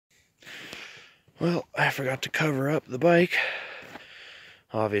Well, I forgot to cover up the bike,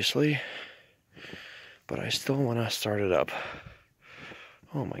 obviously, but I still want to start it up.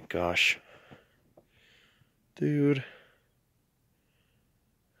 Oh my gosh. Dude.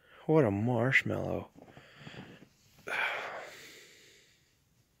 What a marshmallow.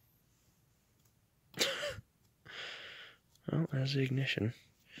 Well, there's the ignition.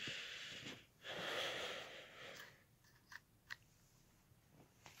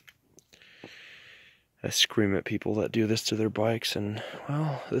 I scream at people that do this to their bikes, and,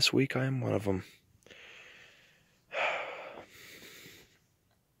 well, this week I am one of them.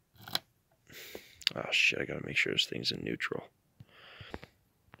 Oh shit, I gotta make sure this thing's in neutral.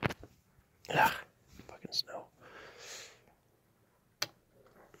 Ah, fucking snow.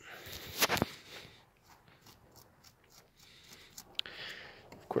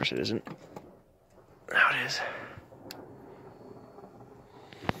 Of course it isn't. Now it is.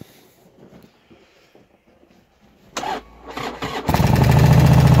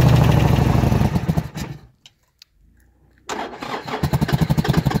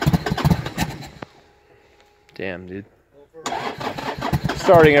 Damn, dude.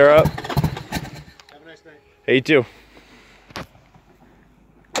 Starting her up. Have a nice night. Hey, you too.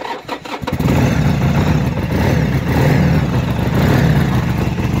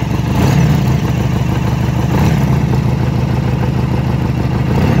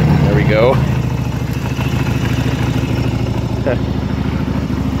 There we go.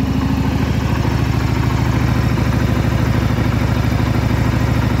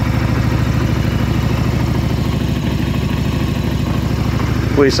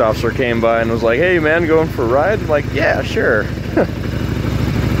 Police officer came by and was like, "Hey man, going for a ride?" I'm like, "Yeah, sure."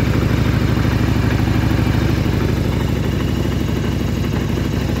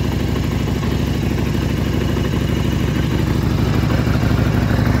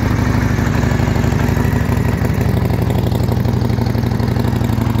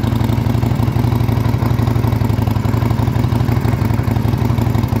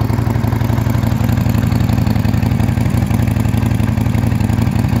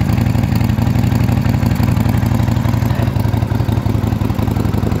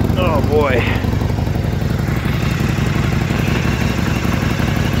 Boy.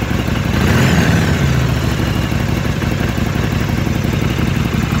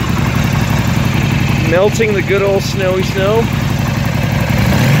 Melting the good old snowy snow.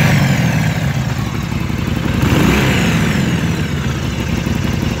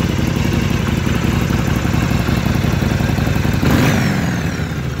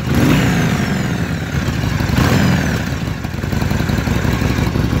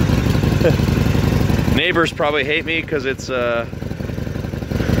 Neighbors probably hate me because it's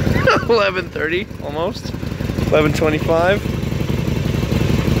 11:30 almost, 11:25.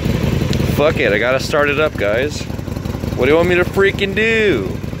 Fuck it, I gotta start it up, guys. What do you want me to freaking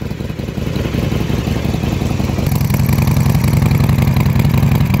do?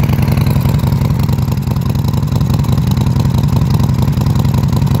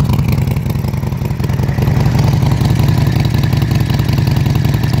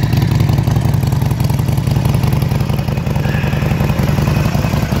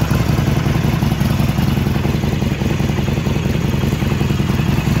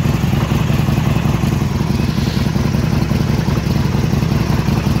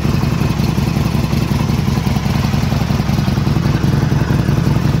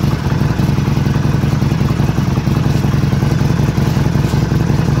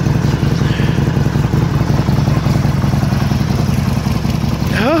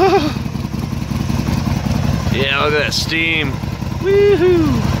 Yeah, look at that steam. Woohoo!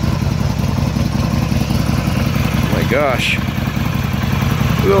 Oh my gosh.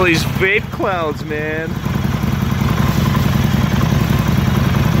 Look at all these vape clouds, man.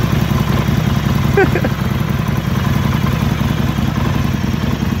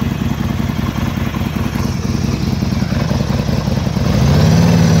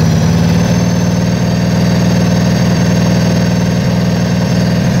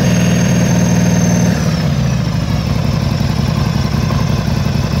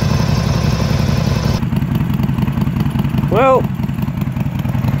 Well,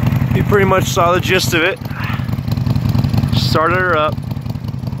 you pretty much saw the gist of it. Started her up.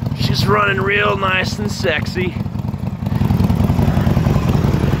 She's running real nice and sexy.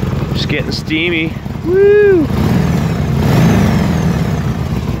 Just getting steamy. Woo!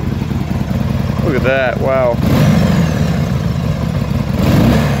 Look at that, wow.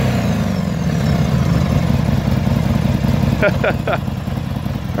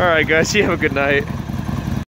 Alright guys, you have a good night.